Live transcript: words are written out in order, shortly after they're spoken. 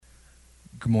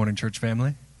Good morning, church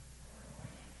family.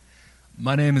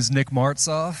 My name is Nick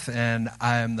Martsolf, and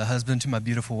I am the husband to my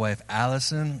beautiful wife,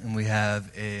 Allison, and we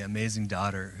have an amazing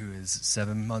daughter who is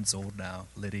 7 months old now,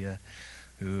 Lydia,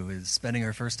 who is spending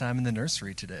her first time in the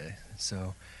nursery today.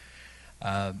 So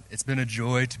it's been a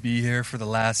joy to be here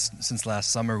since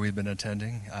last summer we've been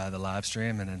attending the live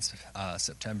stream, and in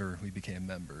September we became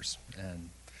members,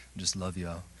 and just love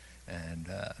y'all.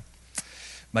 And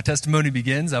my testimony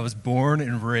begins. I was born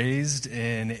and raised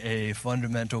in a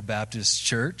fundamental Baptist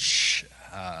church.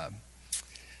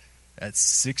 At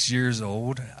 6 years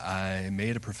old, I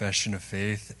made a profession of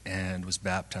faith and was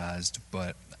baptized,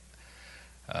 but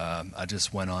I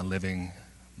just went on living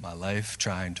my life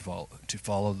trying to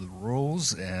follow the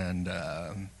rules. And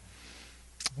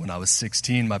when I was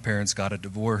 16, my parents got a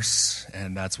divorce,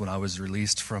 and that's when I was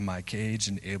released from my cage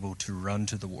and able to run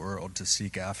to the world to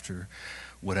seek after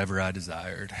whatever I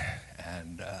desired.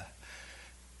 And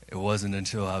it wasn't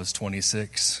until I was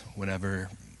 26, whenever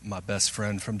my best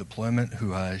friend from deployment,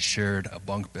 who I shared a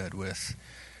bunk bed with,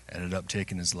 ended up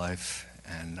taking his life.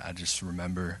 And I just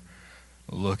remember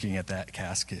looking at that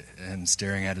casket and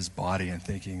staring at his body and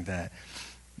thinking that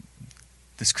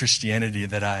this Christianity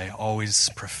that I always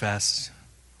professed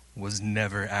was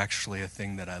never actually a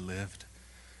thing that I lived.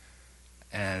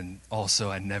 And also,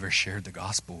 I never shared the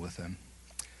gospel with him.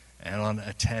 And on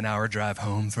a 10-hour drive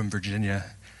home from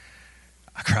Virginia,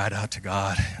 I cried out to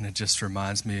God, and it just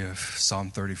reminds me of Psalm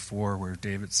 34, where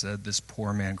David said, "This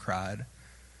poor man cried,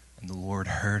 and the Lord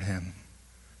heard him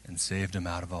and saved him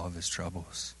out of all of his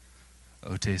troubles.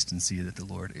 Oh, taste and see that the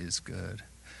Lord is good."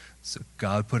 So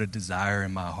God put a desire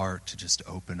in my heart to just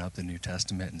open up the New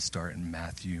Testament and start in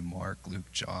Matthew, Mark,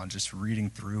 Luke, John, just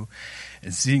reading through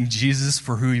and seeing Jesus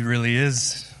for who he really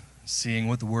is, seeing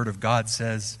what the Word of God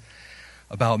says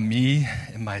about me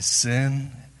and my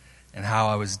sin and how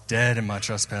I was dead in my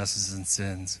trespasses and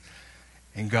sins.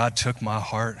 And God took my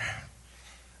heart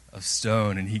of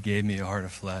stone and he gave me a heart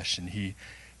of flesh, and he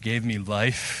gave me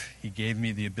life. He gave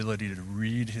me the ability to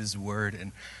read his word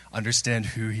and understand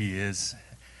who he is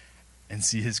and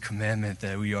see his commandment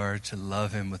that we are to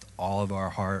love him with all of our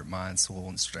heart, mind, soul,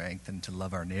 and strength, and to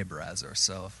love our neighbor as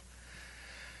ourselves.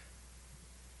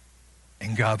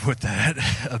 And God put that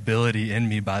ability in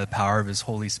me by the power of his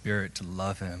Holy Spirit to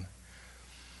love him.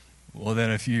 Well,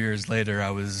 then a few years later,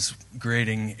 I was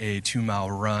grading a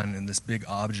 2-mile run, and this big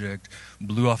object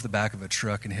blew off the back of a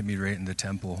truck and hit me right in the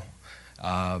temple.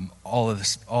 All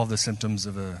the symptoms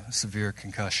of a severe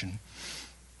concussion.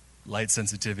 Light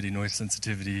sensitivity, noise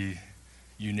sensitivity,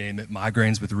 you name it.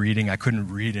 Migraines with reading. I couldn't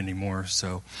read anymore,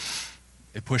 so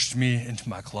it pushed me into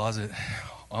my closet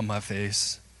on my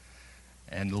face.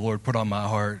 And the Lord put on my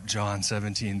heart, John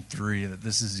 17:3, that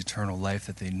this is eternal life,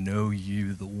 that they know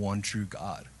you, the one true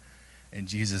God, and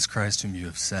Jesus Christ whom you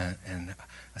have sent. And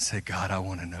I said, God, I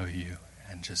want to know you,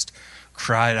 and just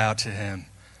cried out to him.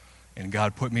 And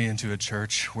God put me into a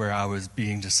church where I was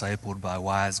being discipled by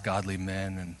wise, godly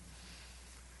men, and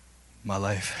my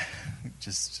life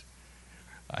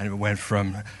I went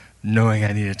from knowing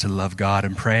I needed to love God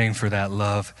and praying for that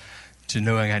love to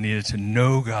knowing I needed to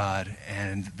know God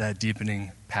and that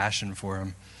deepening passion for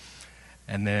him.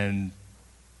 And then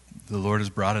the Lord has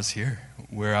brought us here,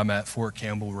 where I'm at Fort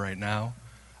Campbell right now.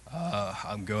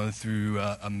 I'm going through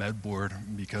a med board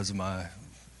because of my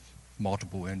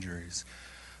multiple injuries.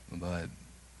 But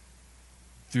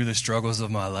through the struggles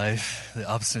of my life, the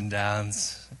ups and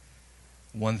downs,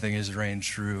 one thing has reigned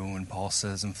true when Paul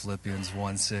says in Philippians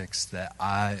 1:6 that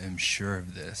I am sure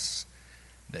of this,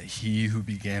 that he who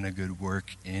began a good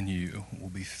work in you will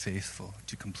be faithful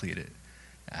to complete it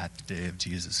at the day of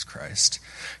Jesus Christ.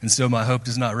 And so my hope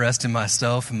does not rest in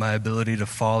myself and my ability to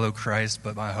follow Christ,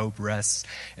 but my hope rests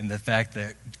in the fact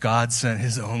that God sent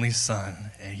his only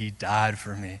son, and he died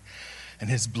for me. And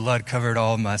his blood covered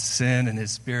all my sin, and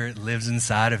his spirit lives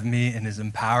inside of me and is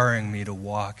empowering me to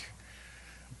walk.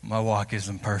 My walk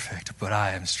isn't perfect, but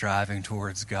I am striving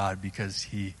towards God because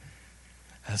he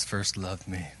has first loved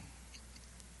me.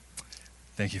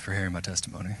 Thank you for hearing my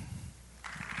testimony.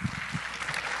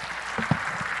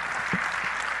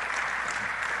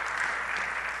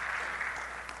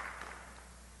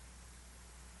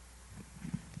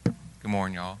 Good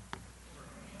morning, y'all.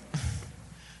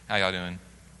 How y'all doing?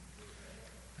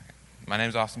 My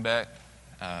name's Austin Beck.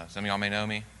 Some of y'all may know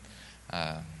me.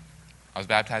 I was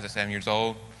baptized at 7 years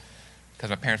old because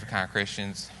my parents were kind of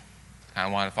Christians. Kind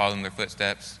of wanted to follow in their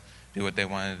footsteps, do what they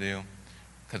wanted to do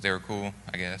because they were cool,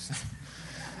 I guess.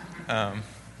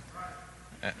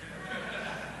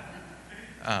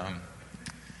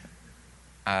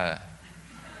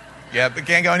 Yeah, but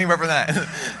can't go anywhere from that.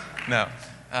 No.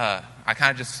 I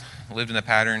kind of just lived in a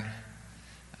pattern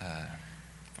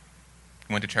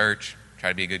Went to church,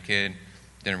 tried to be a good kid,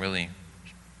 didn't really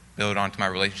build onto my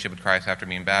relationship with Christ after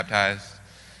being baptized.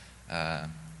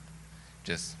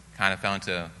 Just kind of fell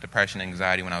into depression and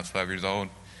anxiety when I was 12 years old.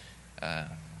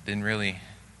 Didn't really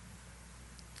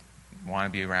want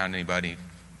to be around anybody,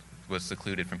 was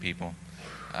secluded from people.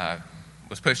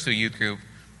 Was pushed to a youth group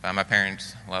by my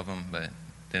parents, love them, but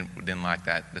didn't like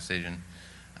that decision.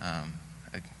 A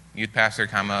youth pastor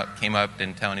came up,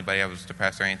 didn't tell anybody I was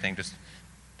depressed or anything, just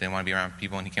didn't want to be around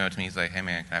people, and he came up to me, he's like, "Hey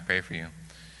man, can I pray for you?"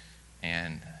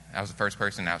 And I was the first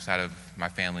person outside of my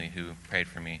family who prayed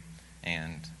for me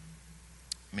and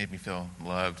made me feel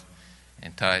loved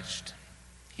and touched.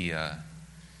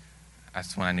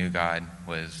 That's when I knew God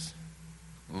was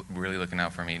really looking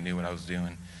out for me, knew what I was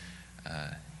doing.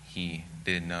 He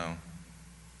did know.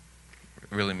 It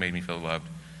really made me feel loved.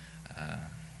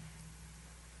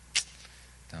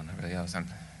 Don't know really else.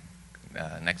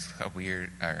 Next couple years,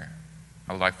 I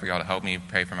would like for y'all to help me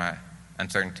pray for my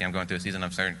uncertainty. I'm going through a season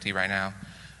of uncertainty right now.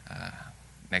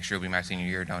 Next year will be my senior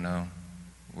year. Don't know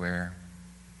where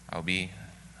I'll be.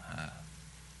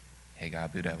 Hey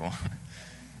God, Blue Devil.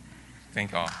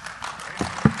 Thank y'all.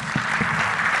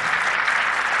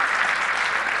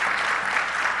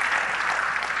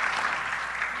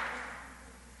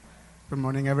 Good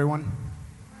morning, everyone.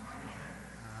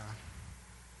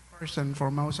 First and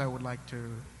foremost, I would like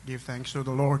to give thanks to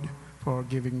the Lord for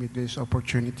giving me this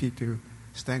opportunity to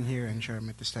stand here and share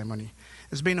my testimony.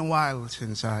 It's been a while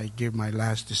since I gave my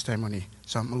last testimony,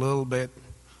 so I'm a little bit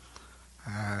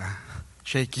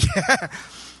shaky.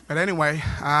 But anyway,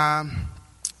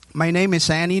 my name is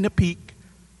Napeek,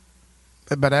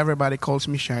 but everybody calls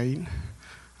me Shane.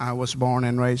 I was born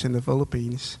and raised in the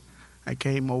Philippines. I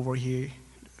came over here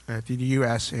to the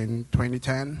U.S. in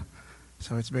 2010,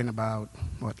 so it's been about,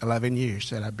 11 years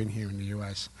that I've been here in the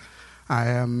U.S. I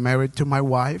am married to my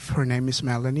wife. Her name is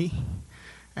Melanie,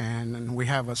 and we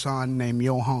have a son named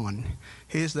Johan.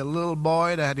 He's the little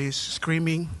boy that is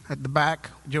screaming at the back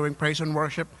during praise and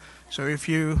worship, so if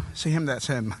you see him, that's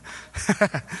him.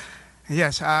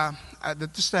 Yes, the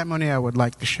testimony I would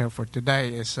like to share for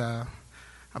today is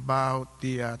about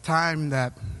the time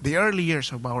that the early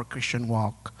years of our Christian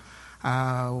walk.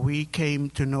 We came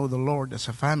to know the Lord as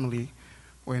a family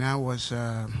when I was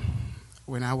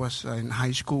in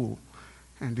high school,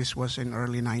 and this was in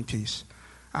early 90s.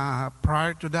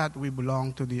 Prior to that, we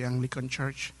belonged to the Anglican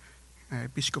Church,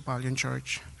 Episcopalian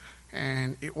Church,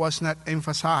 and it was not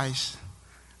emphasized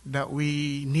that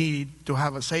we need to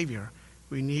have a Savior.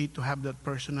 We need to have that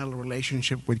personal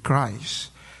relationship with Christ.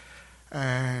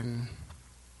 And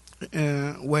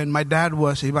when my dad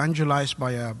was evangelized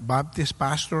by a Baptist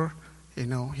pastor,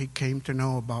 he came to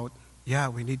know about,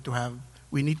 we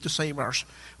need to save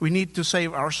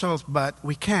ourselves, but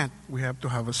we can't. We have to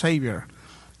have a Savior.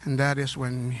 And that is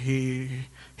when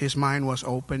his mind was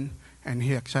open and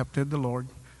he accepted the Lord,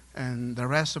 and the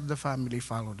rest of the family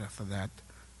followed after that.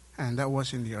 And that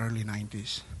was in the early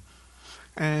 90s.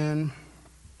 And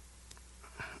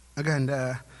again,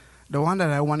 the one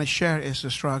that I want to share is the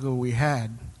struggle we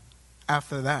had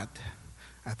after that.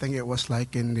 I think it was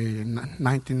like in the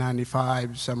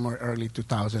 1995, somewhere early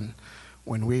 2000,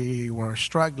 when we were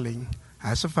struggling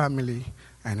as a family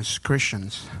and as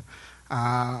Christians.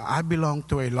 I belong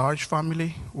to a large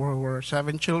family where we were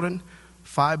 7 children,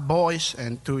 5 boys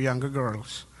and 2 younger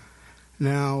girls.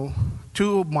 Now,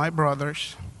 2 of my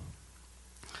brothers,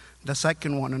 the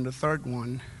second one and the third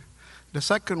one. The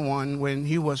second one, when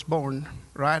he was born,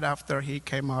 right after he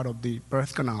came out of the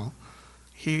birth canal,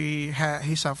 he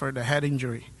suffered a head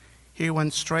injury. He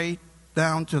went straight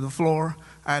down to the floor.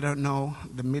 I don't know,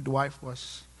 the midwife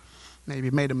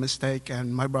maybe made a mistake,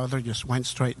 and my brother just went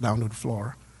straight down to the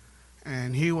floor.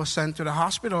 And he was sent to the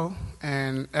hospital,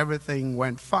 and everything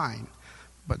went fine.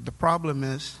 But the problem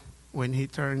is, when he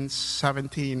turned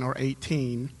 17 or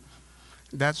 18,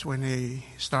 that's when he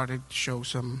started to show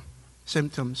some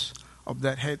symptoms of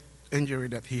that head injury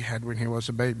that he had when he was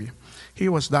a baby. He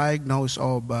was diagnosed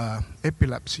of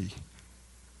epilepsy.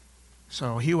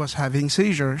 So he was having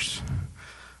seizures,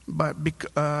 but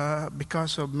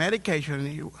because of medication,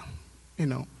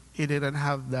 he didn't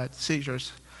have that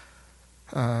seizures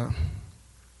a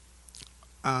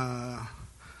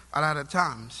lot of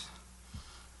times.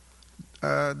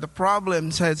 The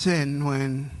problem sets in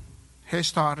when he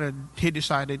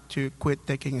decided to quit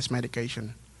taking his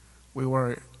medication. We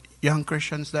were young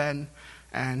Christians then,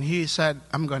 and he said,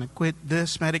 I'm going to quit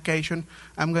this medication.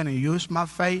 I'm going to use my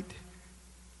faith.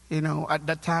 At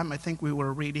that time, I think we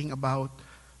were reading about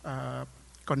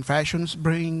confessions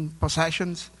bring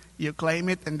possessions. You claim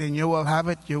it, and then you will have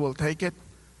it, you will take it.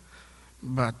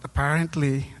 But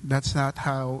apparently, that's not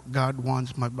how God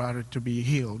wants my brother to be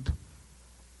healed.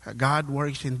 God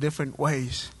works in different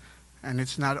ways, and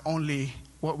it's not only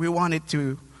what we want it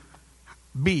to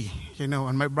be,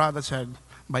 And my brother said,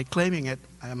 by claiming it,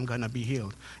 I am going to be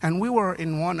healed. And we were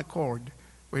in one accord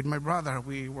with my brother.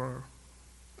 We were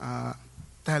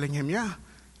telling him, yeah,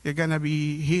 you're going to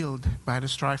be healed by the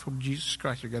stripe of Jesus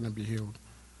Christ. You're going to be healed.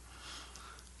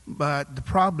 But the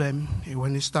problem,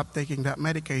 when he stopped taking that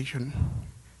medication,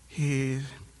 he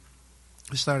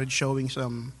started showing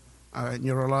some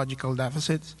neurological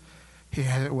deficits. He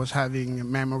was having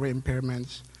memory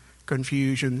impairments,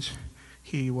 confusions.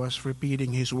 He was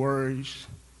repeating his words.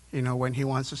 When he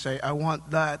wants to say, I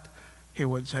want that, he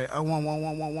would say, I want.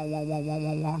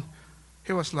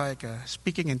 He was like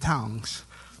speaking in tongues.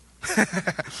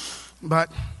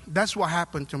 But that's what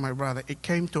happened to my brother. It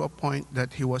came to a point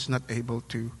that he was not able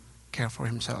to care for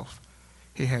himself.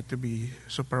 He had to be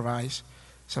supervised.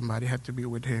 Somebody had to be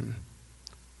with him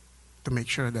to make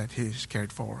sure that he's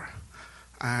cared for.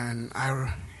 And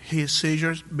his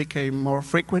seizures became more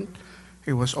frequent.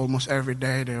 It was almost every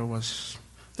day. There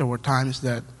were times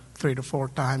that 3 to 4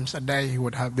 times a day he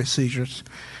would have these seizures.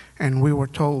 And we were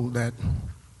told that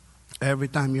every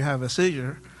time you have a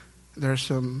seizure,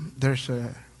 there's a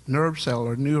nerve cell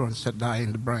or neurons that die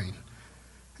in the brain.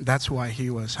 That's why he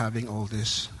was having all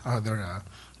these other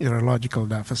neurological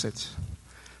deficits.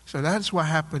 So that's what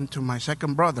happened to my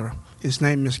second brother. His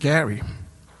name is Gary.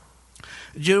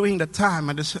 During the time,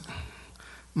 the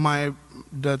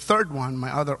third one,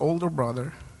 my other older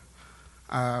brother,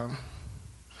 I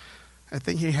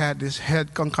think he had this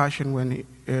head concussion in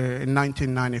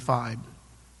 1995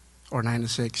 or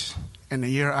 96. And a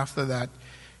year after that,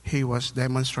 he was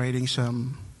demonstrating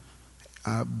some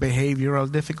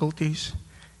behavioral difficulties.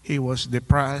 He was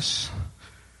depressed,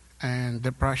 and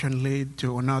depression led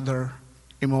to another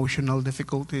emotional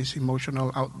difficulties,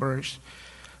 emotional outbursts.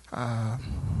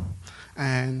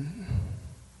 And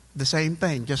the same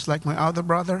thing, just like my other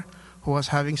brother who was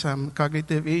having some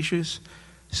cognitive issues,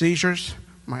 seizures,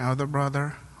 my other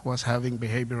brother was having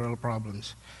behavioral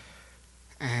problems.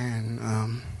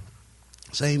 And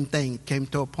same thing, came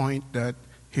to a point that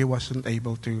he wasn't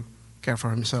able to care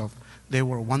for himself. They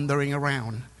were wandering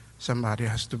around. Somebody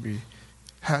has to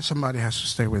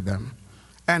stay with them.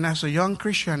 And as a young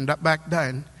Christian back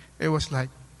then, it was like,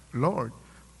 Lord,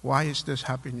 why is this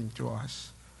happening to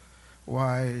us?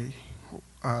 Why?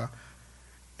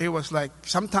 It was like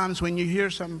sometimes when you hear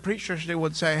some preachers, they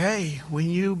would say, hey, when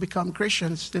you become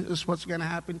Christians, this is what's going to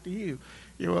happen to you.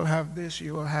 You will have this,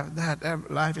 you will have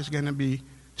that. Life is going to be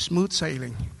smooth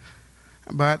sailing.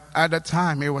 But at that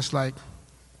time, it was like,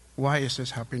 why is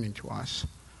this happening to us?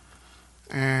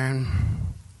 And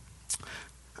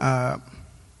I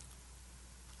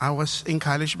was in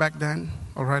college back then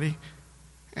already,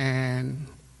 and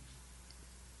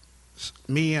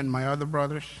me and my other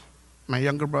brothers, my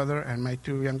younger brother and my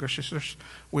 2 younger sisters,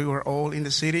 we were all in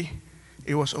the city.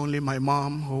 It was only my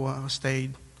mom who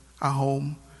stayed at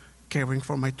home caring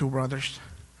for my 2 brothers.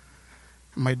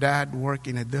 My dad worked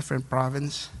in a different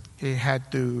province. He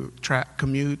had to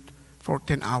commute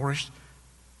 14 hours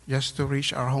just to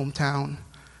reach our hometown.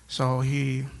 So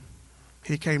he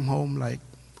came home like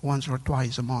once or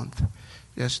twice a month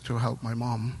just to help my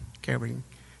mom carrying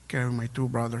my 2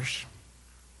 brothers.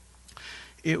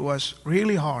 It was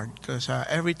really hard because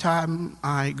every time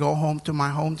I go home to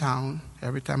my hometown,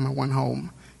 every time I went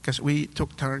home, because we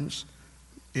took turns,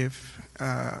 if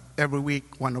every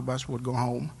week one of us would go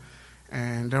home.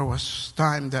 And there was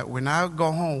time that when I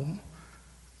go home,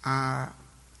 I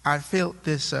felt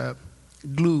this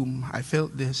gloom, I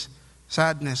felt this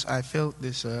sadness, I felt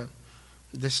this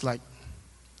like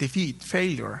defeat,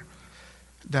 failure,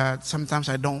 that sometimes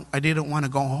I didn't want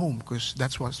to go home because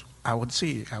that's what I would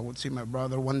see. I would see my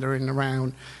brother wandering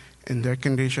around in their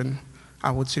condition. I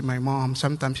would see my mom.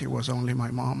 Sometimes it was only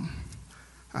my mom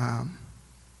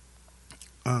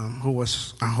who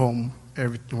was at home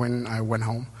when I went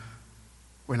home,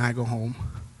 when I go home.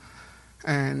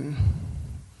 And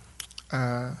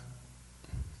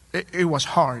it was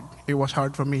hard. It was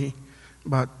hard for me,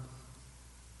 but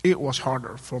it was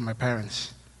harder for my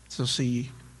parents to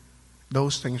see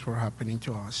those things were happening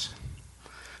to us.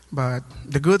 But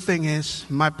the good thing is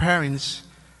my parents,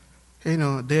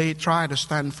 they try to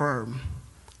stand firm.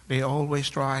 They always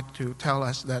try to tell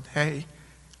us that, hey,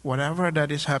 whatever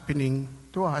that is happening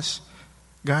to us,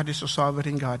 God is a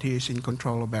sovereign God. He is in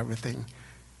control of everything.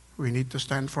 We need to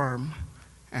stand firm,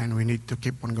 and we need to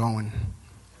keep on going.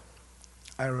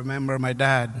 I remember my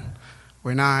dad,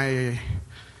 when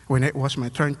it was my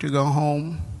turn to go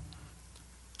home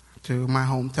to my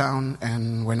hometown,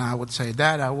 and when I would say,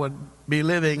 Dad, I would be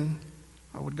leaving,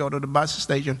 I would go to the bus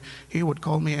station. He would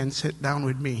call me and sit down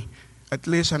with me at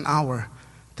least an hour,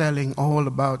 telling all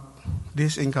about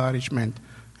this encouragement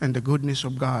and the goodness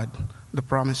of God, the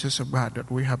promises of God that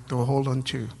we have to hold on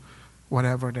to.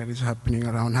 Whatever that is happening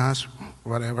around us,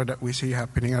 whatever that we see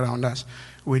happening around us,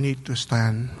 we need to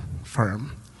stand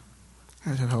firm.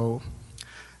 I said, oh.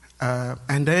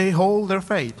 And they hold their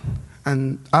faith.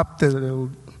 And up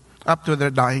to their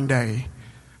dying day,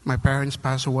 my parents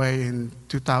passed away in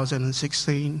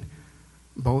 2016,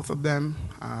 both of them,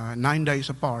 9 days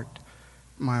apart.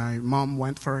 My mom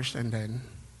went first, and then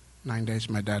 9 days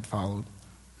my dad followed.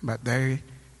 But I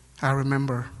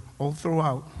remember all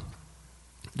throughout,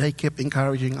 they kept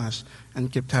encouraging us and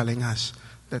kept telling us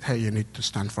that, hey, you need to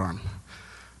stand firm.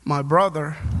 My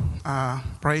brother,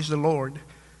 praise the Lord,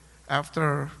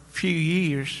 after a few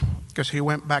years, because he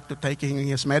went back to taking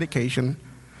his medication,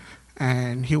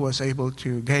 and he was able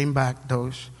to gain back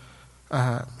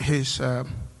his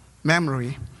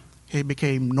memory. He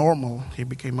became normal. He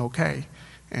became okay.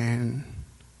 And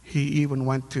he even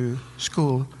went to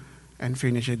school and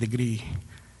finished a degree.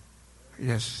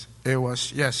 Yes, it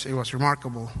was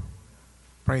remarkable.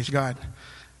 Praise God.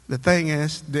 The thing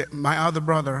is, my other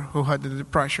brother who had the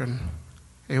depression,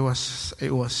 it was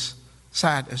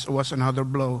sad. It was another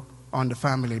blow on the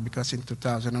family because in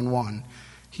 2001,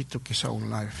 he took his own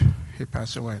life. He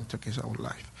passed away and took his own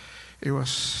life. It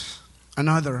was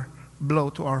another blow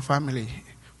to our family.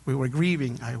 We were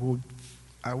grieving. I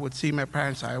would see my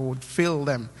parents. I would feel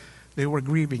them. They were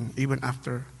grieving even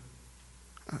after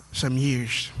some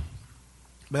years.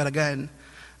 But again,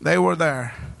 they were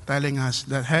there telling us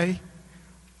that, hey,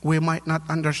 we might not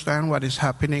understand what is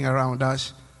happening around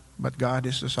us, but God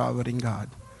is the sovereign God,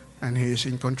 and He is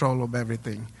in control of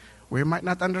everything. We might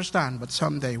not understand, but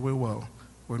someday we will.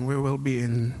 When we will be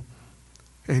in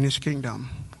His kingdom,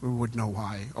 we would know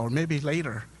why. Or maybe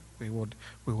later, we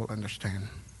will understand.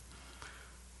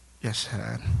 Yes,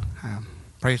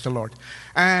 praise the Lord.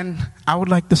 And I would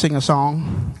like to sing a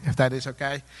song, if that is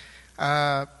okay.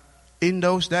 In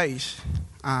those days,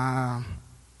 I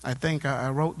think I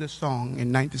wrote this song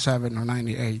in 97 or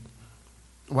 98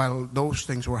 while those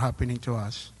things were happening to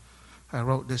us. I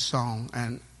wrote this song,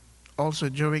 and also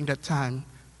during that time,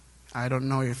 I don't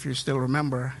know if you still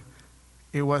remember,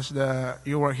 you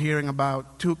were hearing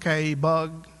about 2K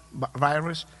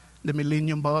virus, the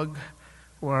millennium bug,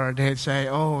 where they'd say,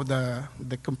 oh, the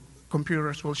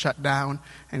computers will shut down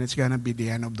and it's going to be the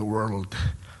end of the world.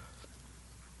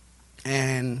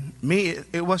 And me,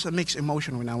 it was a mixed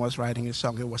emotion when I was writing this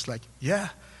song. It was like, yeah,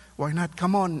 why not?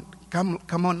 Come on,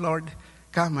 Lord,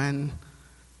 come and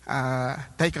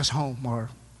take us home or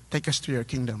take us to your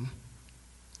kingdom.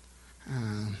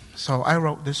 So I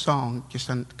wrote this song just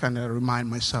to kind of remind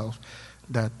myself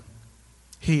that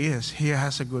He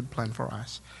has a good plan for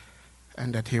us,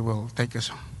 and that He will take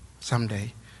us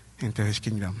someday into His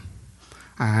kingdom.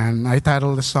 And I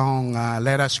titled the song,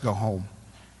 Let Us Go Home.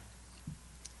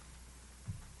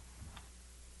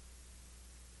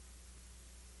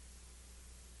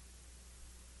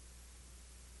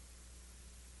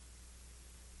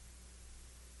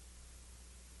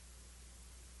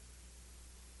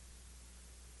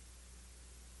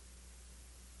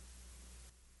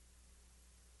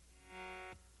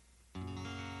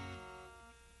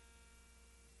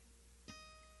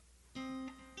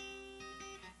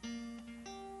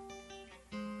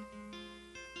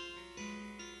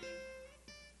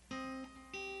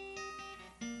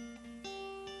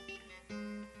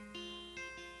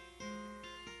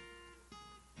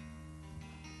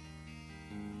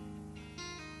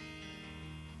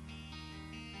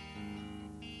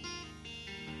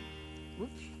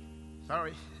 Whoops,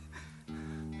 sorry.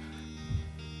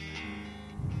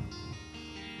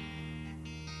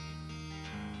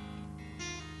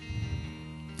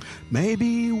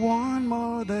 Maybe one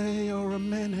more day or a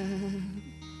minute,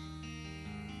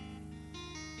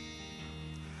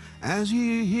 as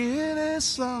you hear this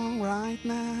song right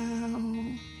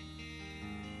now.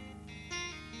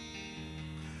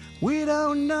 We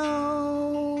don't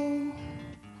know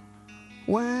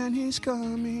when He's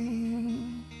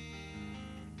coming,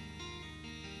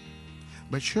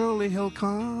 but surely He'll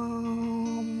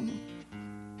come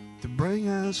to bring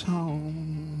us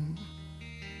home.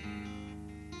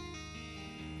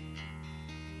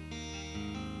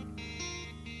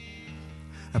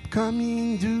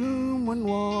 Upcoming doom and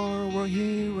war we're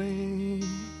hearing,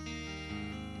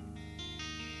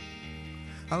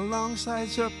 alongside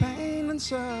your pain and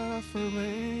suffering.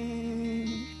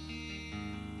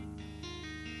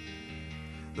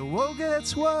 The world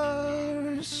gets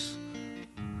worse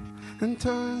and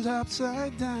turns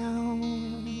upside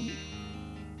down.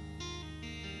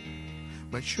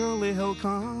 but surely He'll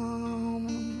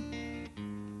come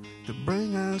to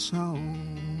bring us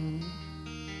home.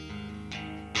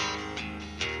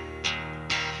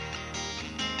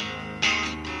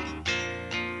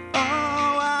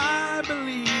 Oh, I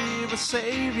believe a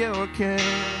Savior cares.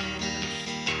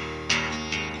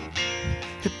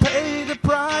 He paid the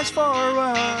price for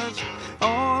us,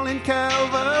 all in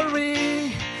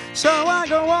Calvary. So I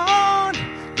go on,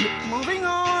 moving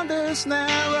on this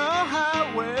narrow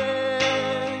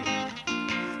highway,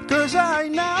 'cause I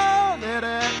know that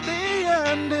at the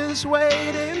end is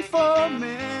waiting for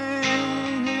me.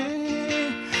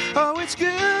 Oh, it's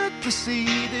good to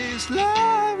see this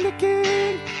lovely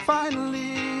King finally.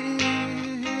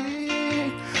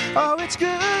 Oh, it's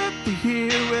good to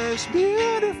hear His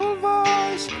beautiful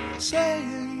voice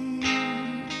saying,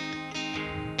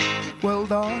 well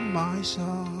done, my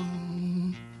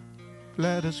son,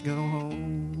 let us go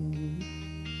home.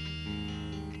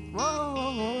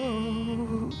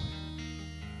 Whoa,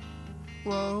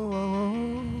 whoa,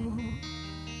 whoa.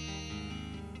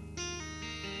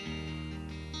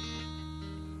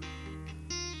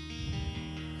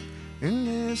 In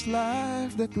this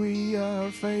life that we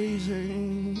are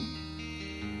facing,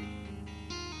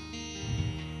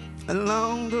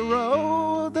 along the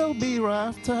road there'll be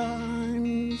rough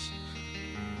times,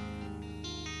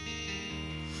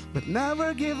 but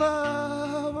never give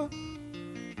up.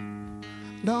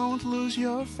 Don't lose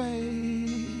your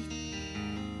faith,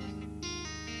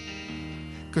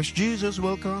 'cause Jesus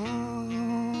will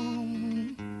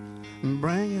come and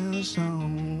bring us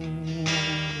home.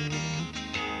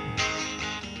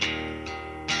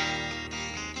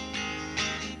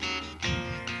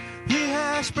 He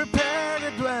has prepared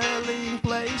a dwelling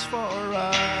place for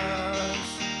us.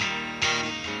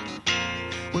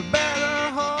 We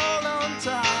better hold on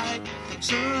tight,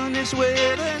 soon it's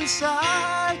within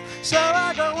sight. So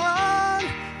I go on,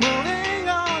 moving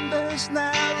on this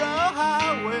narrow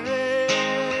highway,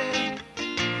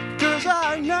 'cause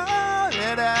I know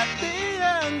that at the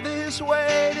end is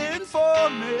waiting for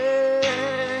me.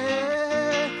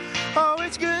 Oh,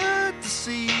 it's good to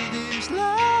see this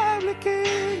lovely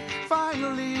King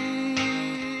finally.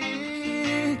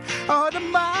 Oh, the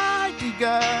mighty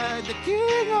God, the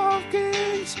King of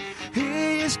Kings,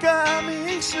 He is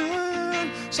coming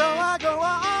soon. So I go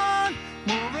on,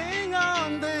 moving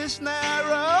on this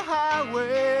narrow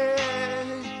highway,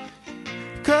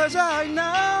 'cause I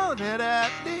know that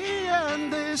at the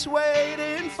end is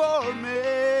waiting for me.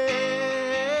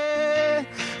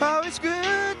 Oh, it's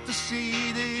good to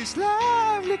see this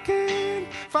lovely King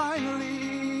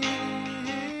finally.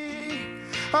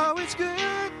 Oh, it's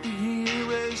good to hear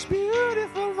His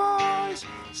beautiful voice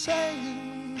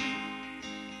saying,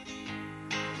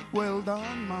 well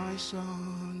done, my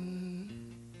son,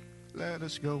 let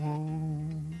us go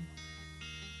home.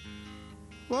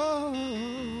 Whoa,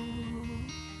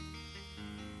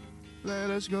 let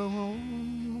us go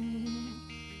home.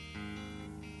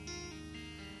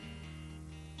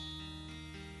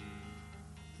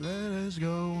 Let us go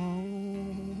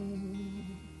home.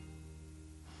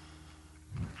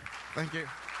 Thank you.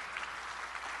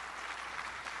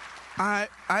 I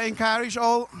encourage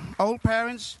all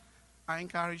parents. I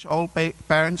encourage all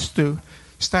parents to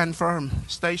stand firm,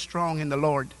 stay strong in the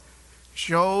Lord.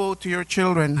 Show to your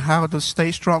children how to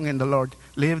stay strong in the Lord.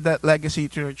 Leave that legacy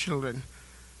to your children,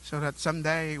 so that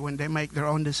someday when they make their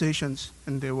own decisions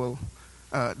and they will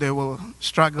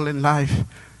struggle in life,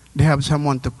 they have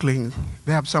someone to cling,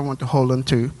 they have someone to hold on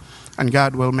to, and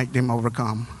God will make them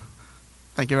overcome.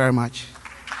 Thank you very much.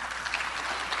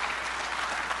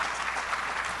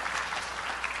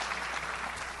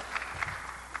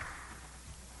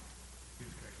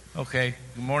 Okay,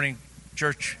 good morning,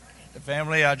 church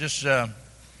family. I just want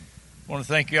to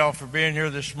thank you all for being here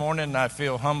this morning. I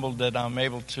feel humbled that I'm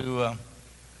able to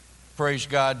praise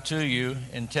God to you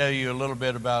and tell you a little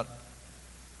bit about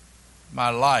my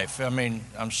life. I mean,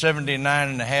 I'm 79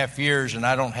 and a half years, and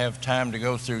I don't have time to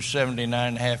go through 79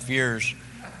 and a half years,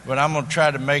 but I'm going to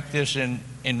try to make this in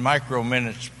micro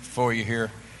minutes for you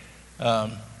here. I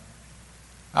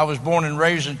was born and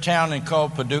raised in a town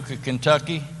called Paducah,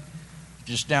 Kentucky,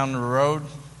 just down the road,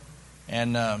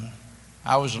 and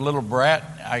I was a little brat.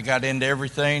 I got into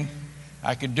everything.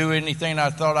 I could do anything I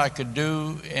thought I could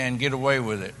do and get away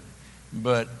with it.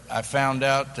 But I found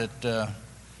out that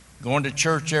going to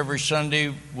church every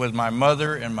Sunday with my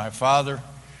mother and my father,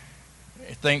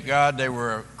 thank God they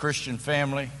were a Christian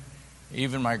family.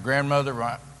 Even my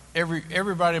grandmother,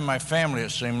 everybody in my family,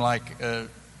 it seemed like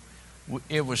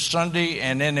it was Sunday,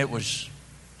 and then it was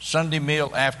Sunday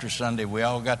meal after Sunday. We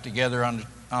all got together on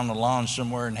the lawn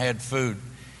somewhere and had food.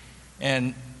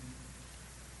 And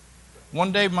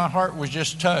one day my heart was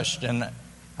just touched, and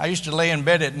I used to lay in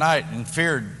bed at night and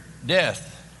feared death.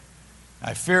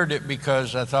 I feared it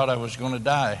because I thought I was going to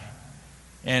die,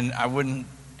 and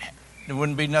there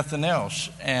wouldn't be nothing else.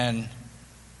 And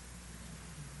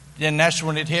then that's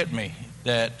when it hit me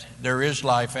that there is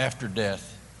life after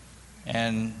death.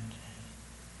 And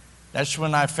that's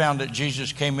when I found that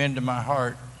Jesus came into my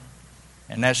heart,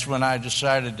 and that's when I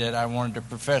decided that I wanted to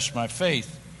profess my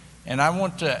faith. And I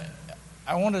want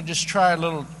to just try a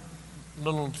little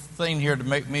thing here to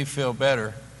make me feel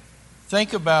better.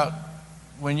 Think about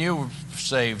when you were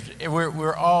saved.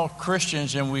 We're all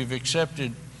Christians and we've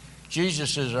accepted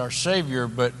Jesus as our Savior,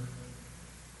 but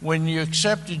when you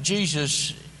accepted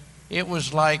Jesus, it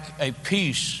was like a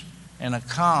peace and a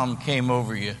calm came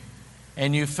over you,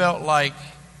 and you felt like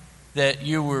that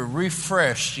you were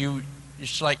refreshed.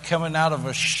 It's like coming out of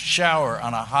a shower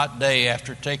on a hot day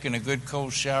after taking a good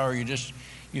cold shower.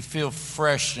 You feel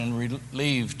fresh and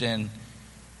relieved, and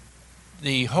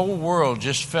the whole world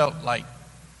just felt like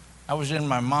I was in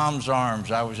my mom's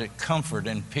arms. I was at comfort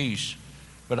and peace,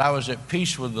 but I was at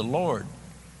peace with the Lord,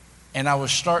 and I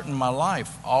was starting my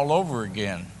life all over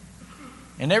again.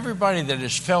 And everybody that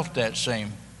has felt that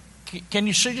same, can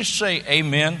you just say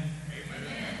amen? Amen.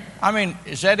 I mean,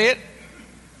 is that it?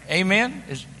 Amen?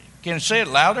 Can you say it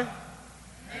louder?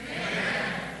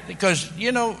 Amen. Because,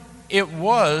 it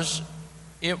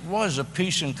was a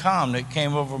peace and calm that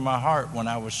came over my heart when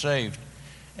I was saved.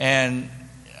 And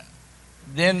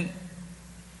then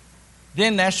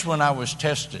that's when I was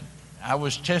tested. I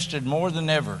was tested more than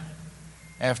ever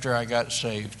after I got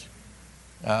saved.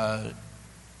 And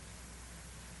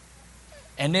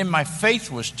then my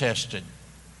faith was tested.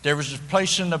 There was a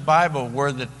place in the Bible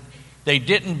where they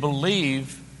didn't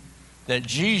believe that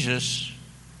Jesus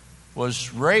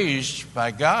was raised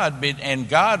by God, and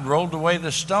God rolled away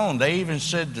the stone. They even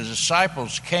said the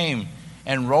disciples came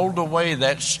and rolled away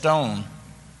that stone.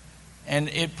 And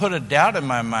it put a doubt in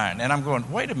my mind. And I'm going,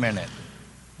 wait a minute.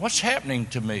 What's happening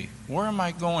to me? Where am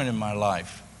I going in my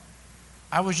life?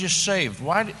 I was just saved.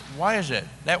 Why is it?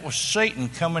 That was Satan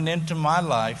coming into my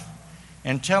life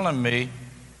and telling me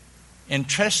and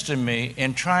testing me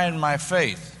and trying my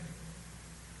faith.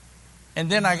 And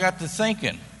then I got to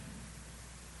thinking,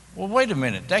 well, wait a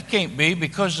minute. That can't be,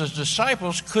 because the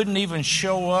disciples couldn't even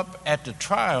show up at the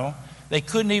trial. They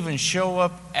couldn't even show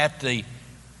up at the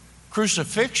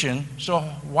crucifixion. So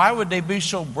why would they be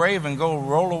so brave and go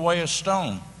roll away a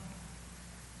stone?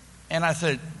 And I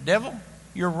said, devil,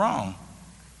 you're wrong.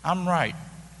 I'm right.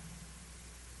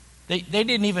 They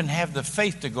didn't even have the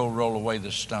faith to go roll away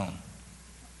the stone.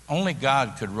 Only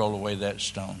God could roll away that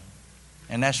stone.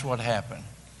 And that's what happened.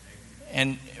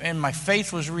 And my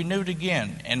faith was renewed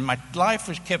again. And my life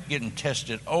was kept getting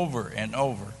tested over and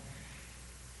over.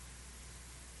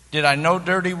 Did I know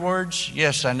dirty words?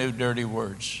 Yes, I knew dirty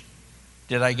words.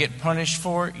 Did I get punished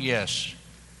for it? Yes.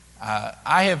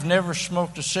 I have never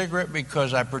smoked a cigarette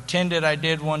because I pretended I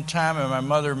did one time, and my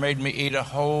mother made me eat a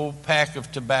whole pack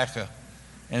of tobacco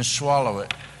and swallow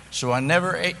it. So I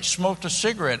never smoked a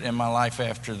cigarette in my life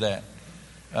after that.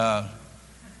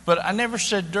 But I never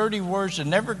said dirty words and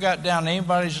never got down to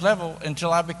anybody's level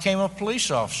until I became a police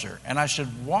officer. And I said,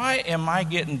 why am I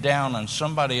getting down on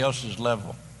somebody else's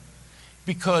level?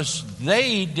 Because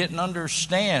they didn't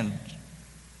understand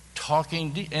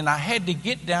talking, and I had to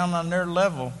get down on their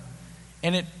level,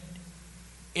 and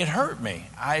it hurt me.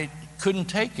 I couldn't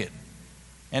take it.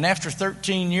 And after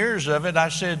 13 years of it, I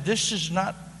said, this is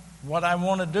not what I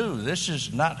want to do. This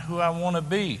is not who I want to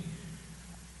be.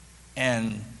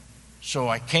 And so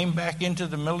I came back into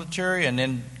the military and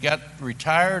then got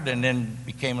retired and then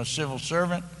became a civil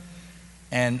servant.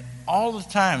 And all the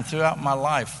time throughout my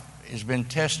life has been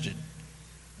tested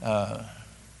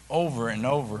over and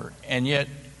over. And yet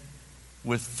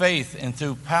with faith and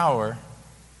through power,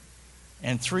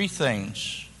 and three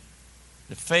things: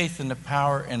 the faith and the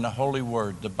power and the Holy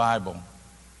Word, the Bible.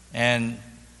 And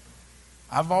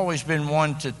I've always been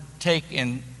one to take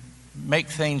and make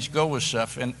things go with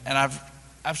stuff. And I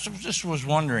just was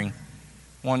wondering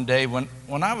one day when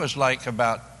I was like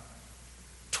about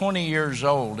 20 years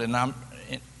old, and I'm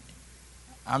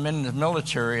in the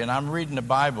military and I'm reading the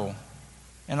Bible,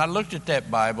 and I looked at that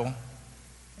Bible,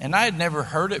 and I had never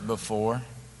heard it before,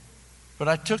 but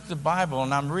I took the Bible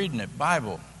and I'm reading it.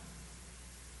 Bible,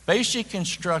 basic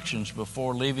instructions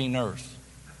before leaving earth.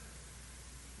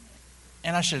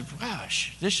 And I said,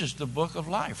 gosh, this is the book of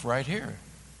life right here.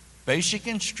 Basic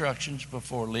instructions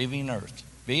before leaving earth.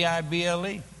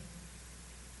 Bible.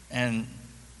 And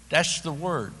that's the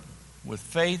word. With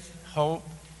faith, hope,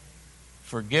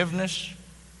 forgiveness,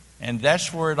 and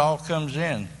that's where it all comes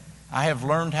in. I have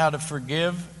learned how to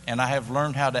forgive, and I have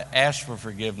learned how to ask for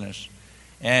forgiveness.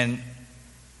 And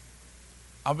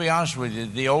I'll be honest with you,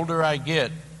 the older I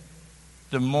get,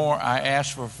 the more I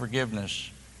ask for forgiveness.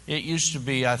 It used to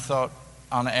be, I thought,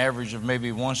 on an average of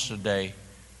maybe once a day.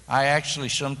 I actually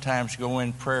sometimes go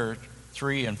in prayer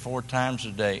 3 and 4 times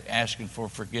a day asking for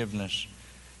forgiveness.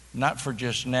 Not for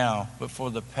just now, but for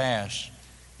the past.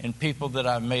 And people that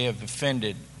I may have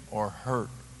offended or hurt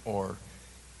or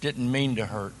didn't mean to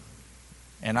hurt.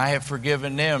 And I have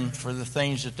forgiven them for the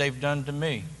things that they've done to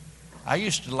me. I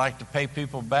used to like to pay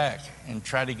people back and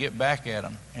try to get back at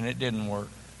them, and it didn't work.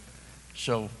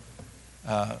 So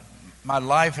my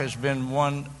life has been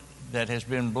one that has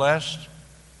been blessed.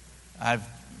 I've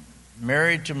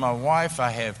married to my wife. I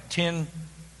have 10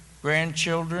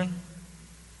 grandchildren.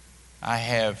 I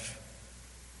have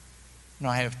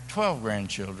 12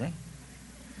 grandchildren.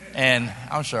 And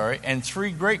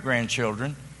 3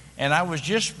 great-grandchildren. And I was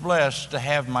just blessed to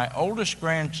have my oldest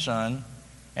grandson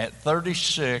at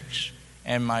 36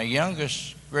 and my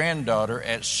youngest granddaughter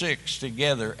at 6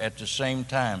 together at the same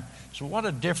time. So what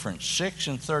a difference, 6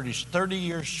 and 30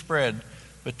 years spread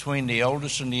between the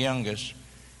oldest and the youngest.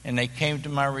 And they came to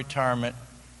my retirement,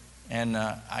 and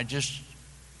I just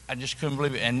couldn't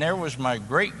believe it. And there was my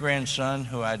great-grandson,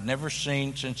 who I'd never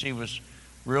seen since he was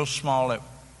real small at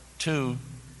 2.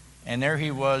 And there he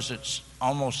was at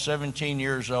almost 17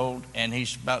 years old, and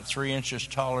he's about 3 inches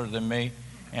taller than me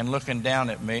and looking down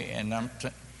at me. And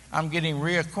I'm getting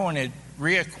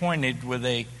reacquainted with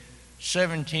a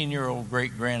 17-year-old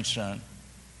great-grandson.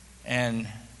 And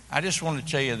I just want to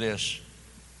tell you this.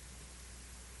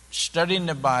 Studying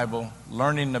the Bible,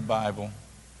 learning the Bible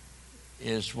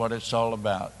is what it's all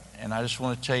about. And I just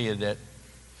want to tell you that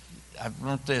I've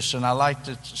learned this, and I like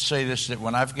to say this, that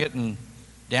when I've gotten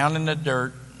down in the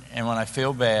dirt and when I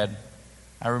feel bad,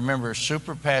 I remember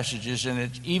super passages, and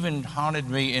it's even haunted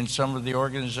me in some of the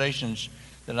organizations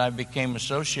that I became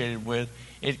associated with.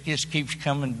 It just keeps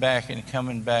coming back and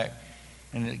coming back.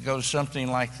 And it goes something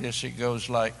like this. It goes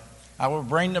like, I will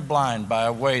bring the blind by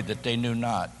a way that they knew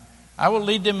not. I will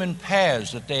lead them in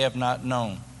paths that they have not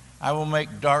known. I will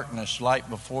make darkness light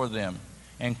before them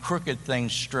and crooked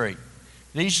things straight.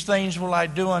 These things will I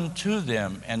do unto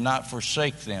them and not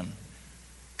forsake them.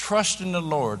 Trust in the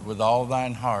Lord with all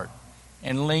thine heart,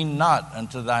 and lean not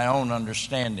unto thy own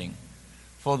understanding.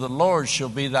 For the Lord shall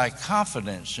be thy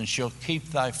confidence, and shall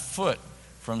keep thy foot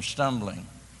from stumbling.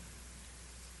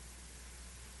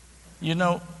 You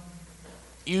know,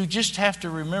 you just have to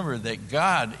remember that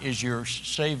God is your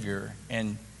Savior,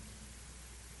 and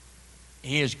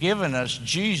He has given us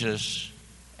Jesus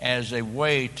as a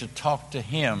way to talk to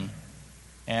Him.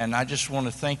 And I just want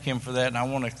to thank Him for that, and I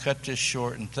want to cut this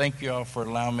short and thank you all for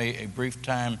allowing me a brief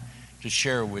time to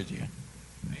share with you.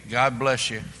 God bless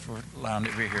you for allowing me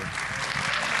to be here.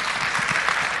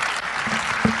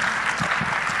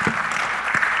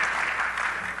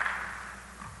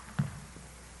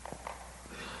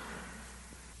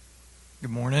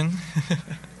 Good morning.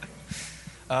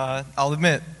 I'll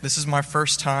admit, this is my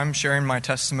first time sharing my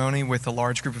testimony with a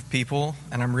large group of people,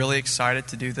 and I'm really excited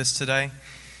to do this today.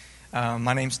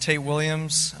 My name's Tate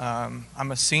Williams.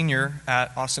 I'm a senior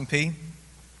at Austin Peay,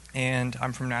 and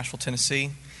I'm from Nashville, Tennessee.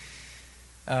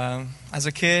 As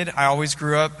a kid, I always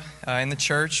grew up in the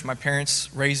church. My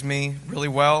parents raised me really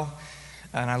well,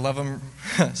 and I love them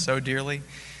so dearly.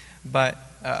 But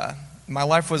my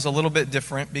life was a little bit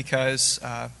different because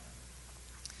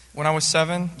when I was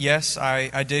 7, yes,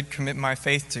 I did commit my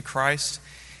faith to Christ,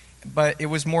 but it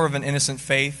was more of an innocent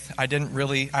faith. I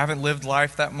haven't lived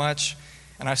life that much,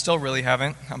 and I still really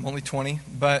haven't. I'm only 20,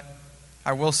 but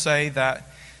I will say that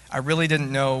I really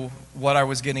didn't know what I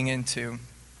was getting into.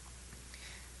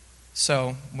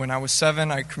 So when I was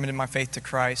 7, I committed my faith to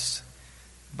Christ,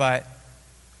 but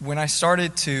when I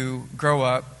started to grow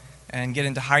up and get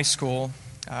into high school,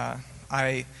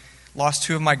 I lost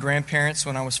 2 of my grandparents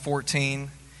when I was 14,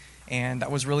 and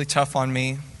that was really tough on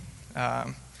me.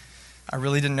 I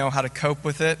really didn't know how to cope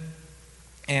with it,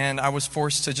 and I was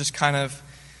forced to just kind of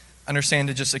understand,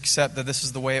 to just accept that this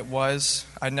is the way it was.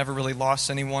 I'd never really lost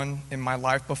anyone in my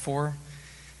life before.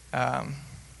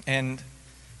 And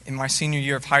in my senior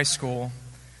year of high school,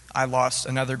 I lost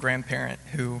another grandparent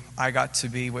who I got to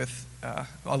be with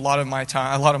a lot of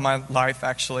my life,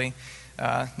 actually.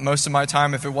 Most of my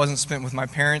time, if it wasn't spent with my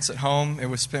parents at home, it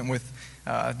was spent with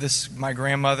my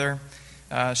grandmother.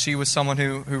 She was someone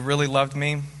who really loved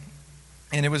me,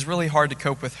 and it was really hard to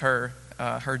cope with her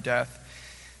death.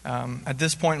 At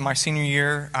this point in my senior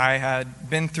year, I had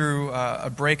been through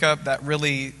a breakup that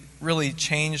really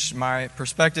changed my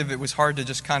perspective. It was hard to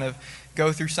just kind of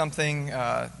go through something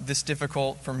this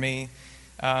difficult for me.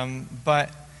 But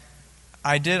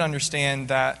I did understand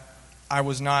that I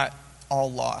was not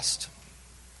all lost.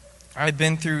 I had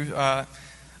been through a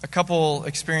couple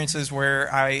experiences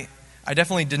where I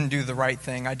definitely didn't do the right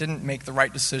thing. I didn't make the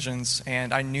right decisions,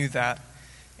 and I knew that.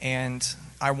 And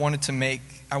I wanted to make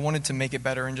it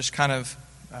better and just kind of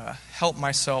help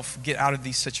myself get out of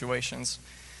these situations.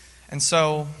 And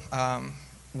so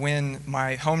when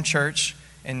my home church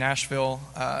in Nashville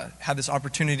had this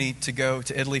opportunity to go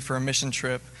to Italy for a mission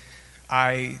trip,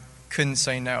 I couldn't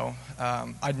say no.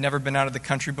 I'd never been out of the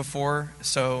country before,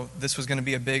 so this was going to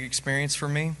be a big experience for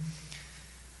me.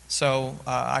 So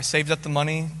I saved up the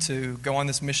money to go on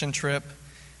this mission trip,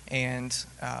 and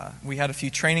we had a few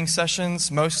training sessions,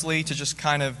 mostly to just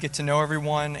kind of get to know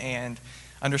everyone and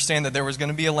understand that there was going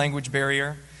to be a language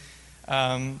barrier.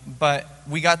 But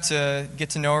we got to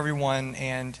get to know everyone,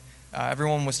 and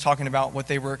everyone was talking about what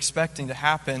they were expecting to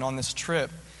happen on this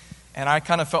trip. And I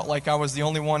kind of felt like I was the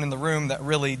only one in the room that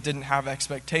really didn't have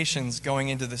expectations going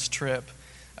into this trip.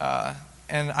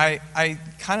 And I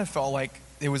kind of felt like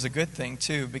it was a good thing,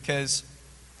 too, because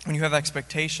when you have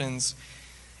expectations,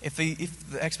 if the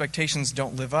expectations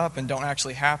don't live up and don't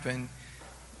actually happen,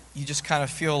 you just kind of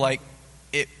feel like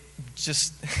it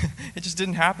just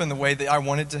didn't happen the way that I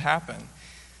wanted to happen.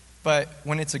 But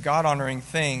when it's a God-honoring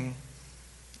thing,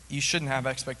 you shouldn't have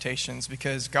expectations,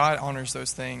 because God honors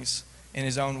those things in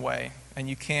His own way, and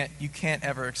you can't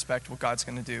ever expect what God's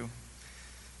going to do.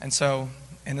 And so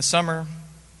in the summer,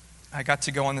 I got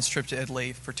to go on this trip to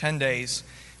Italy for 10 days.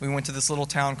 We went to this little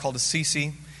town called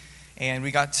Assisi, and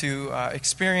we got to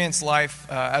experience life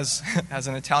as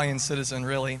an Italian citizen,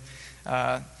 really.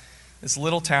 This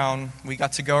little town, we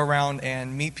got to go around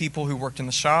and meet people who worked in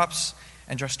the shops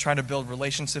and just try to build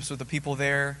relationships with the people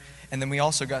there. And then we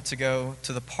also got to go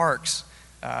to the parks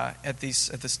at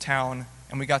this town,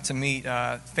 and we got to meet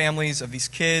families of these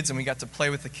kids, and we got to play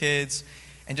with the kids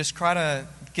and just try to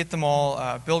get them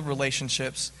all, build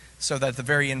relationships, so that at the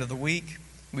very end of the week,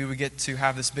 we would get to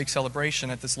have this big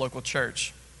celebration at this local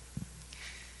church.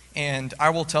 And I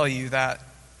will tell you that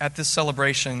at this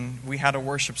celebration, we had a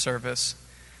worship service,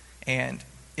 and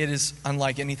it is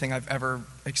unlike anything I've ever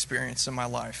experienced in my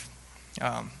life.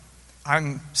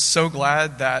 I'm so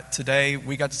glad that today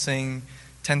we got to sing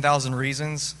 10,000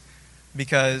 Reasons,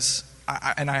 because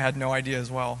I had no idea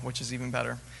as well, which is even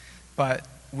better. But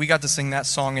we got to sing that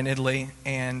song in Italy,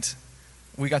 and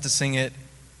we got to sing it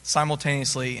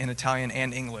simultaneously in Italian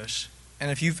and English.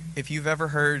 And if you've ever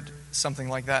heard something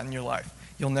like that in your life,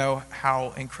 you'll know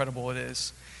how incredible it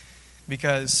is,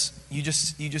 because you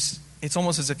just it's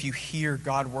almost as if you hear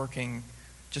God working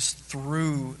just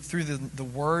through the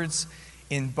words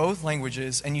in both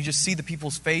languages, and you just see the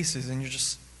people's faces, and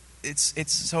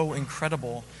it's so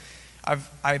incredible.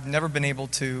 I've never been able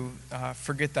to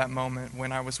forget that moment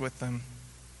when I was with them.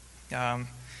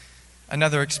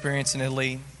 Another experience in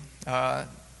Italy.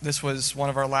 This was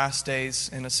one of our last days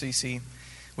in Assisi.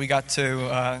 We got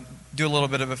to do a little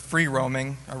bit of a free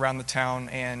roaming around the town,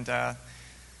 and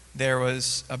there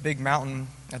was a big mountain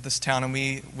at this town, and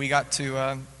we got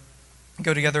to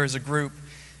go together as a group.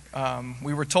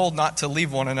 We were told not to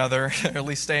leave one another, or at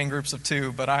least stay in groups of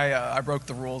two, but I broke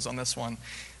the rules on this one.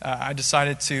 I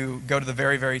decided to go to the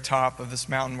very, very top of this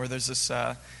mountain where there's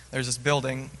this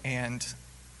building, and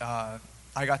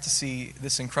I got to see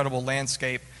this incredible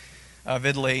landscape of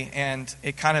Italy, and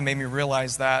it kind of made me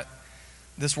realize that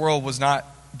this world was not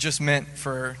just meant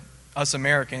for us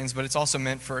Americans, but it's also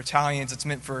meant for Italians. It's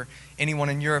meant for anyone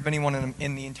in Europe, anyone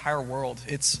in the entire world.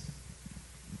 It's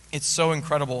so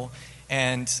incredible,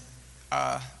 and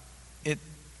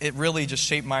it really just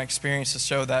shaped my experience to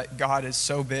show that God is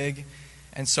so big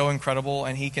and so incredible,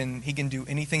 and He can do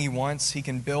anything He wants. He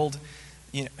can build,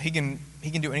 He can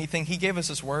do anything. He gave us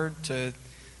His word to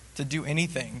do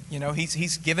anything.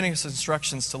 He's given us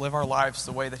instructions to live our lives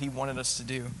the way that He wanted us to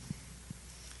do.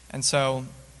 And so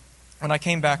when I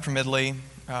came back from Italy,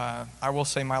 I will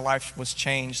say my life was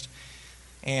changed.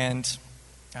 And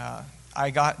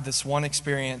I got this one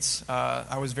experience.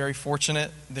 I was very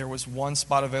fortunate. There was one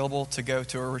spot available to go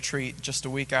to a retreat just a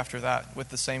week after that with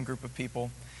the same group of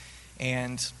people.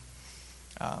 And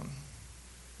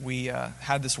we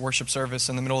had this worship service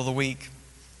in the middle of the week.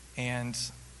 And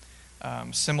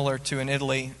similar to in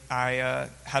Italy, I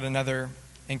had another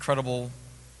incredible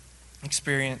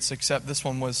experience, except this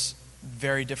one was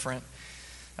very different.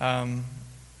 I'm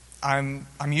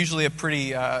usually a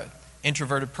pretty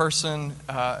introverted person,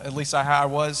 at least I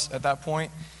was at that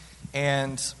point.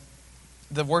 And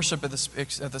the worship at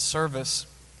the service,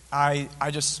 I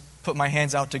just put my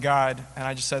hands out to God, and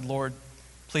I just said, Lord,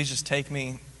 please just take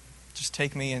me,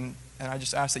 and I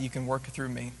just ask that You can work through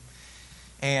me.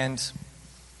 And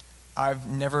I've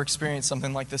never experienced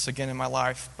something like this again in my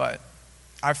life, but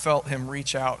I felt him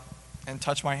reach out and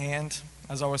touch my hand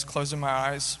as I was closing my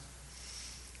eyes.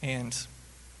 And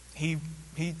he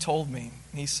told me,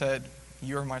 he said,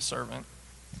 "You're my servant."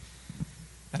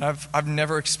 And I've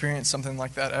never experienced something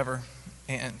like that ever.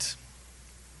 And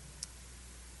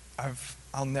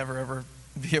I'll never ever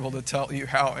be able to tell you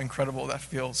how incredible that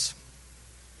feels.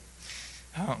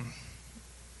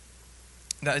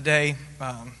 That day,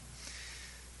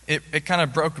 it kind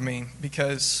of broke me,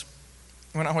 because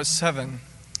when I was 7,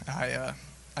 I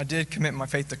did commit my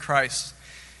faith to Christ,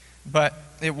 but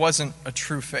it wasn't a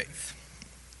true faith.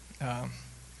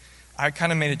 I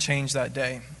kind of made a change that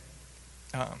day,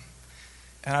 and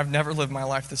I've never lived my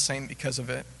life the same because of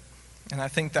it. And I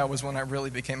think that was when I really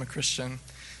became a Christian,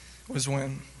 was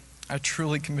when I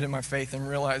truly committed my faith and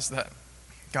realized that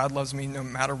God loves me no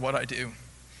matter what I do.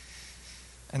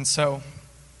 And so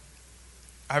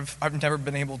I've never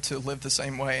been able to live the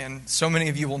same way. And so many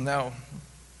of you will know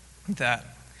that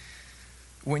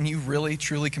when you really,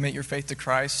 truly commit your faith to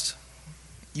Christ,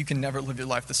 you can never live your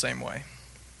life the same way.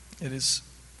 It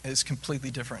is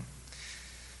completely different.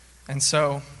 And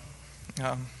so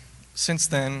since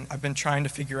then, I've been trying to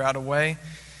figure out a way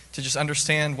to just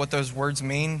understand what those words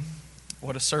mean,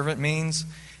 what a servant means,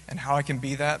 and how I can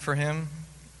be that for him.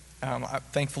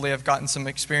 Thankfully, I've gotten some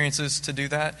experiences to do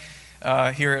that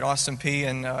here at Austin P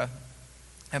and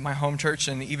at my home church,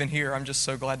 and even here, I'm just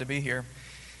so glad to be here.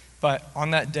 But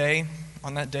on that day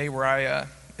where I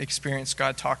experienced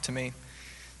God talk to me,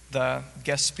 the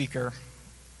guest speaker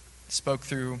spoke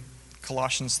through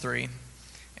Colossians 3,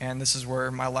 and this is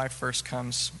where my life verse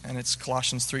comes, and it's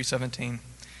Colossians 3:17.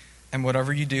 "And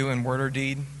whatever you do in word or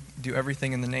deed, do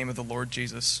everything in the name of the Lord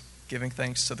Jesus, giving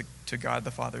thanks to God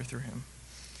the Father through him."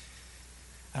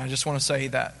 And I just want to say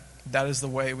that is the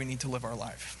way we need to live our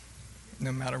life,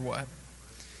 no matter what.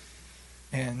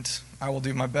 And I will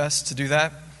do my best to do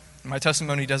that. My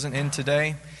testimony doesn't end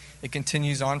today. It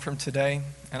continues on from today,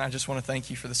 and I just want to thank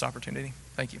you for this opportunity.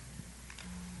 Thank you.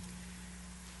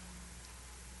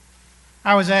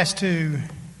 I was asked to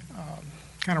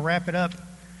kind of wrap it up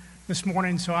this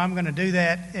morning, so I'm going to do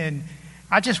that. And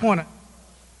I just want to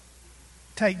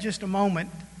take just a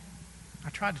moment. I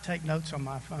tried to take notes on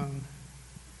my phone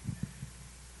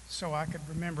so I could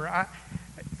remember.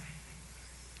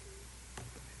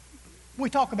 We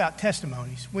talk about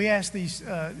testimonies. We ask these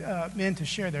men to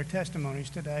share their testimonies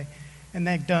today, and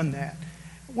they've done that.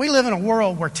 We live in a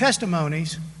world where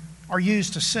testimonies are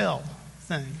used to sell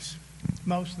things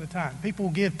most of the time. People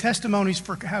give testimonies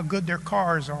for how good their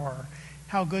cars are,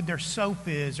 how good their soap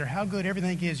is, or how good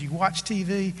everything is. You watch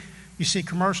TV, you see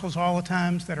commercials all the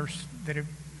time that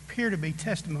appear to be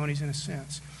testimonies in a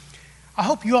sense. I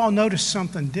hope you all noticed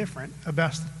something different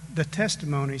about the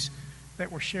testimonies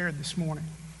that were shared this morning.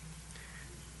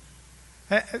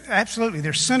 Absolutely,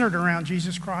 they're centered around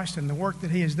Jesus Christ and the work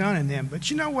that he has done in them.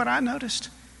 But you know what I noticed?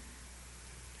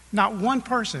 Not one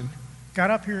person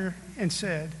got up here and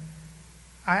said,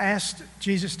 "I asked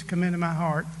Jesus to come into my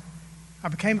heart. I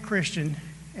became a Christian,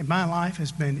 and my life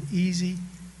has been easy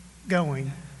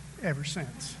going ever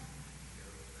since."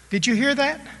 Did you hear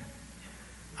that?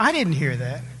 I didn't hear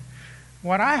that.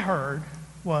 What I heard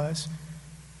was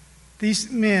these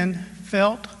men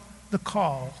felt the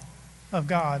call of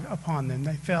God upon them.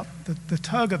 They felt the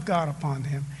tug of God upon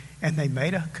them, and they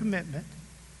made a commitment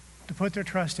to put their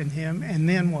trust in him. And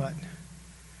then what?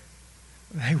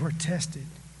 They were tested.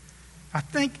 I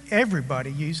think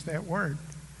everybody used that word.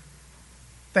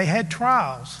 They had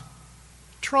trials,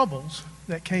 troubles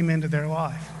that came into their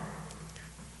life.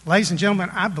 Ladies and gentlemen,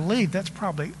 I believe that's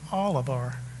probably all of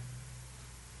our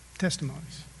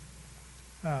testimonies,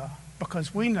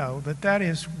 because we know that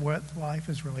is what life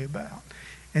is really about.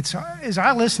 And so as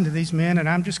I listen to these men, and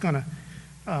I'm just going to,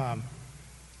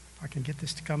 I can get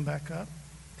this to come back up.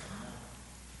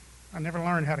 I never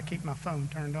learned how to keep my phone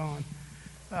turned on.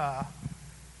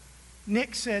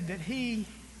 Nick said that he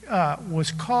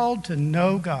was called to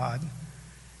know God,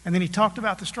 and then he talked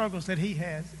about the struggles that he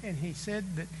has, and he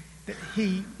said that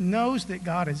he knows that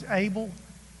God is able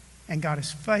and God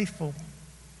is faithful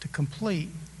to complete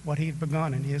what he had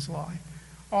begun in his life.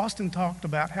 Austin talked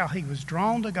about how he was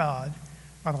drawn to God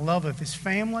by the love of his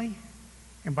family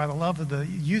and by the love of the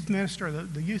youth minister,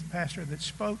 the youth pastor that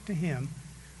spoke to him,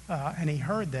 and he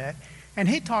heard that. And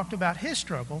he talked about his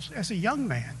struggles as a young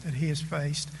man that he has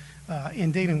faced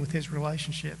in dealing with his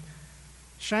relationship.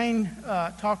 Shane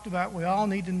talked about we all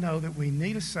need to know that we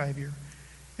need a Savior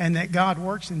and that God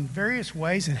works in various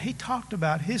ways, and he talked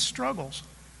about his struggles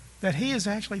that he has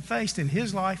actually faced in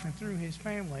his life and through his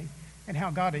family, and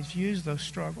how God has used those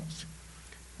struggles.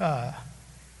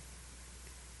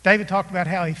 David talked about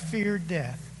how he feared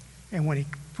death. And when he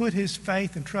put his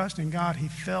faith and trust in God, he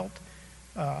felt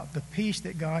the peace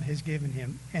that God has given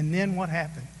him. And then what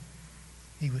happened?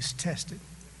 He was tested.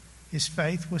 His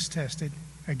faith was tested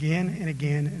again and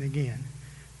again and again.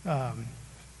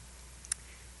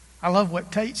 I love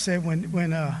what Tate said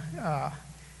when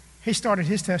he started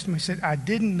his testimony. He said, I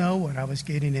didn't know what I was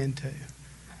getting into.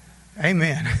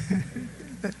 Amen.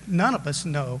 None of us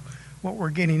know what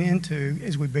we're getting into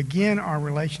as we begin our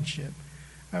relationship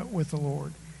with the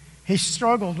Lord. He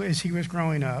struggled as he was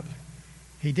growing up.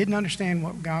 He didn't understand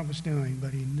what God was doing,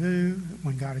 but he knew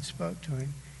when God had spoke to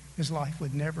him, his life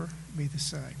would never be the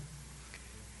same.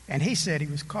 And he said he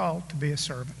was called to be a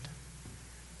servant.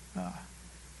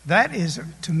 That is,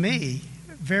 to me,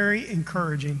 very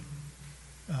encouraging.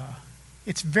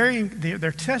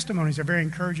 Their testimonies are very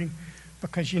encouraging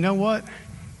because you know what?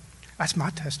 That's my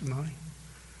testimony.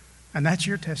 And that's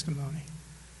your testimony.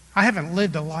 I haven't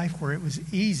lived a life where it was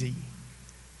easy.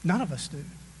 None of us do.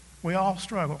 We all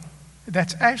struggle.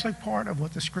 That's actually part of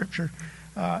what the Scripture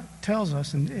tells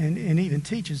us and even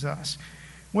teaches us.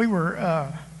 We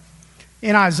were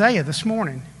in Isaiah this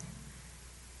morning,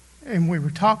 and we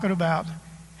were talking about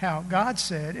how God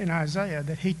said in Isaiah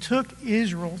that he took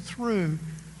Israel through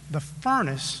the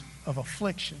furnace of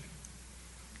affliction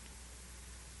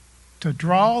to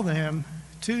draw them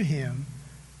to him,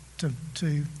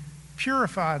 to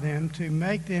purify them, to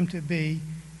make them to be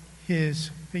his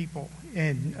people.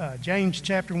 In James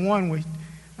chapter 1, we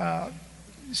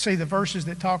see the verses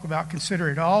that talk about consider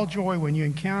it all joy when you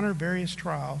encounter various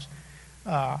trials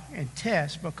and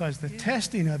tests, because the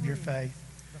testing of your faith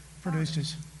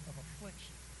produces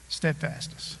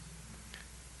steadfastness.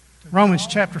 Romans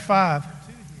chapter 5.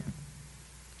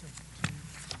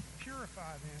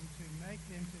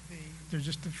 There's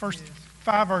just the first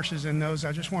 5 verses in those.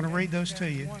 I just want to read those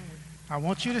to you. I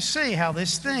want you to see how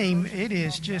this theme, it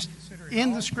is just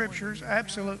in the Scriptures,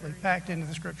 absolutely packed into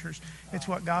the Scriptures. It's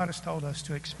what God has told us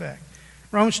to expect.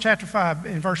 Romans chapter 5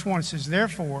 in verse 1 it says,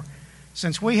 therefore,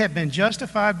 since we have been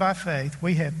justified by faith,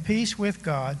 we have peace with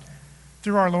God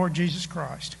through our Lord Jesus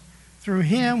Christ. Through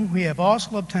him we have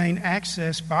also obtained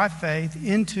access by faith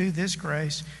into this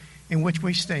grace in which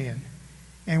we stand.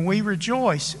 And we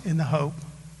rejoice in the hope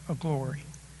of glory.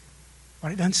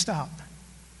 But it doesn't stop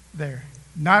there.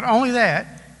 Not only that,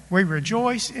 we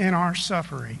rejoice in our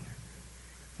suffering.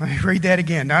 Let me read that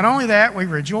again. Not only that, we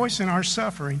rejoice in our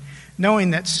suffering,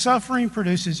 knowing that suffering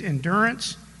produces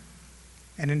endurance,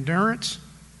 and endurance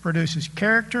produces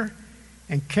character,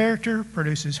 and character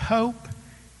produces hope,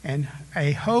 and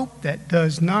a hope that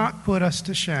does not put us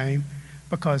to shame,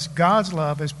 because God's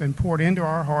love has been poured into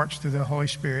our hearts through the Holy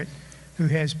Spirit who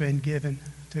has been given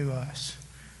to us.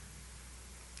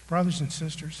 Brothers and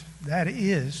sisters, that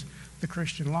is the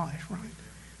Christian life, right?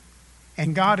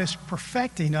 And God is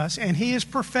perfecting us, and he is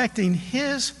perfecting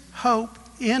his hope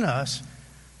in us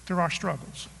through our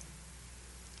struggles.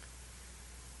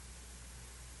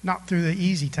 Not through the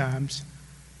easy times,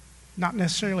 not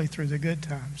necessarily through the good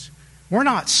times. We're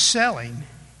not selling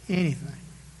anything.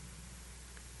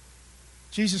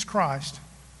 Jesus Christ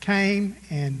came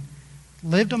and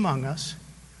lived among us,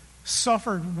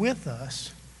 suffered with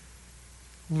us,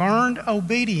 learned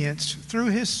obedience through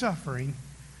his suffering,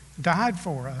 died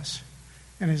for us,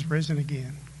 and has risen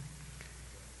again.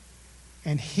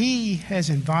 And he has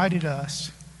invited us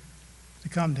to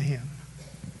come to him.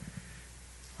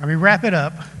 Let me wrap it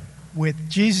up with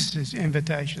Jesus'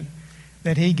 invitation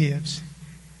that he gives.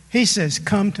 He says,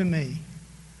 come to me,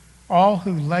 all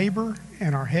who labor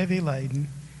and are heavy laden,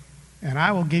 and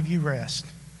I will give you rest.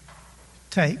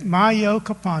 Take my yoke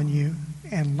upon you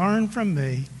and learn from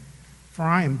me, for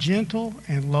I am gentle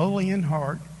and lowly in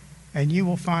heart, and you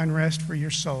will find rest for your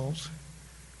souls.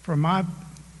 For my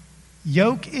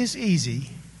yoke is easy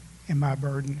and my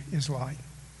burden is light.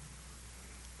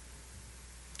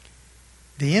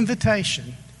 The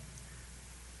invitation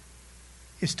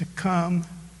is to come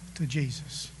to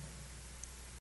Jesus.